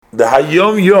the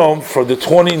Hayom Yom for the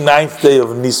 29th day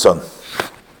of Nisan.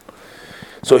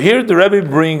 So here the Rebbe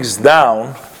brings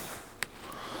down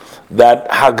that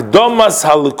Hagdomas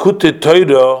Halakute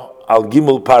Torah al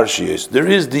Gimel Parshiyos. There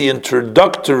is the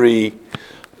introductory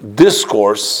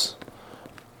discourse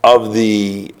of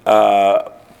the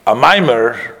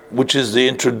Amaimer, which is the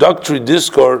introductory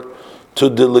discourse to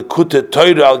the Likutei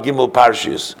Torah al Gimel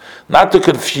Parshiyos. Not to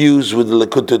confuse with the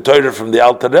Likutei Torah from the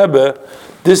Alter Rebbe.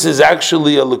 This is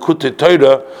actually a Likutei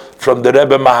Torah from the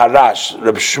Rebbe Maharash,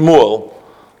 Reb Shmuel,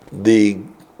 the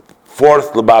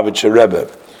fourth Lubavitcher Rebbe.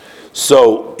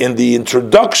 So, in the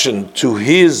introduction to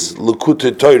his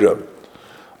Likutei Torah,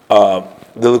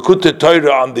 the Likutei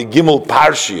Torah on the Gimel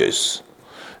Parshiyos,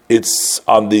 it's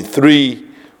on the three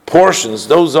portions.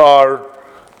 Those are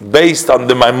based on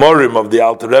the Maimorim of the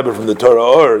Alter Rebbe from the Torah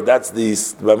Or. That's the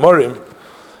Maimorim.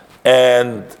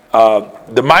 And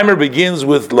the Maimer begins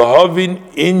with Lahavin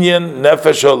Inyan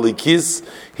Nefesh Halikis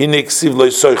Hiniksiv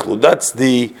Loisoichlu. That's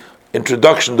the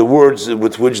introduction, the words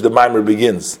with which the Maimer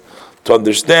begins. To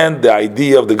understand the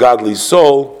idea of the godly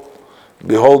soul,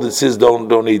 behold, it says,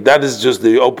 don't eat. That is just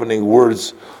the opening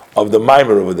words of the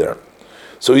Maimer over there.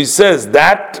 So he says,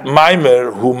 that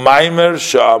Maimer, hu Maimer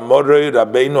Sha'amorei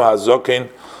Rabbeinu Hazokin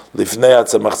Lifnei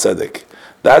Tzemach Tzedek.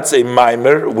 That's a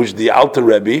Maimer which the Alter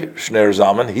Rebbe, Shneir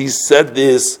Zalman, he said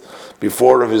this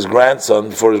before his grandson,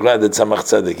 the Tzemach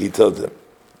Tzedek. He told him.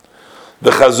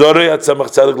 The Chazorei at Tzemach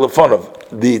Tzedek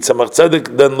Lefonov. The Tzemach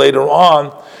Tzedek then later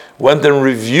on went and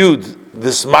reviewed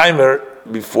this Maimer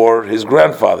before his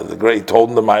grandfather. He told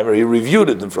him the Maimer, he reviewed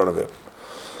it in front of him.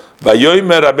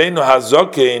 Vayomer Rabbeinu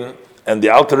Hazokin, and the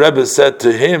Alter Rebbe said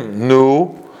to him,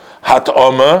 Nu,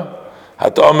 Hat'oma.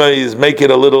 Hat'oma is make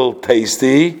it a little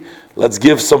tasty. Let's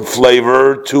give some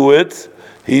flavor to it,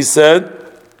 he said.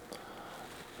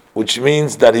 Which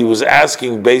means that he was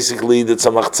asking basically the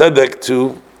Tzemach Tzedek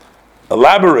to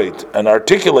elaborate and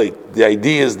articulate the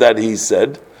ideas that he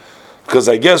said. Because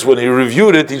I guess when he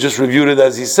reviewed it, he just reviewed it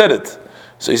as he said it.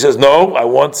 So he says, no, I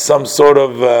want some sort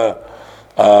of,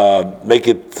 make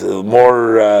it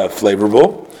more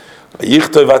flavorful. So the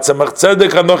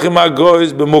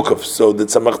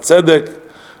Tzemach Tzedek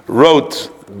wrote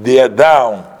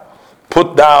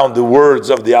put down the words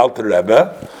of the Alter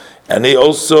Rebbe, and he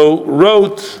also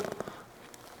wrote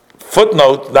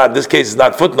footnote. Not this case is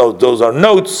not footnote; those are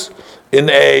notes in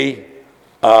a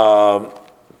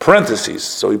parentheses.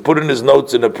 So he put in his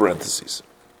notes in a parentheses.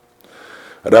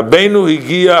 Rabbeinu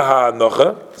higia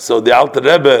ha'anocha. So the Alter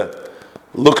Rebbe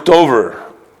looked over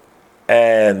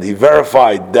and he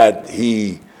verified that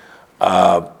he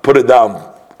put it down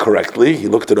correctly. He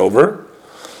looked it over.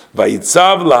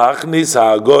 Vayitzav lahachnis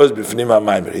ha'agoz b'fnim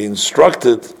ha'maimer. He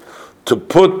instructed to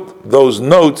put those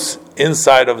notes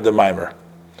inside of the Maimer,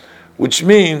 which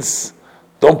means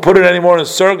don't put it anymore in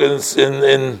circles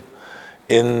in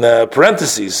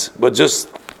parentheses, but just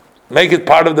make it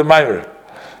part of the Maimer.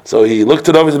 So he looked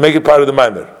it over to make it part of the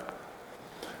Maimer.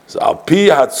 So al pi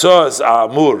hatzos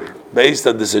amur, based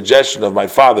on the suggestion of my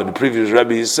father, the previous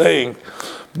Rebbe is saying,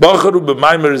 Bacharu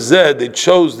b'Maimer zeh, they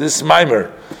chose this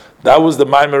Maimer. That was the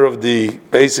Maimer of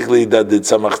basically that the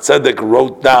Tzemach Tzedek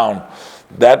wrote down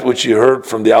that which he heard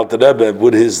from the Alter Rebbe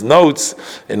with his notes,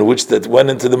 in which that went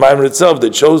into the Maimer itself.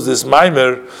 They chose this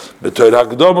Maimer, b'Torah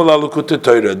Hakdoma Likutei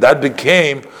Torah. That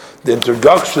became the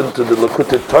introduction to the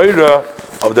Likutei Torah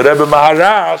of the Rebbe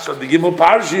Maharash of the Gimel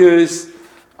Parshiyos.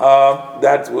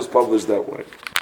 That was published that way.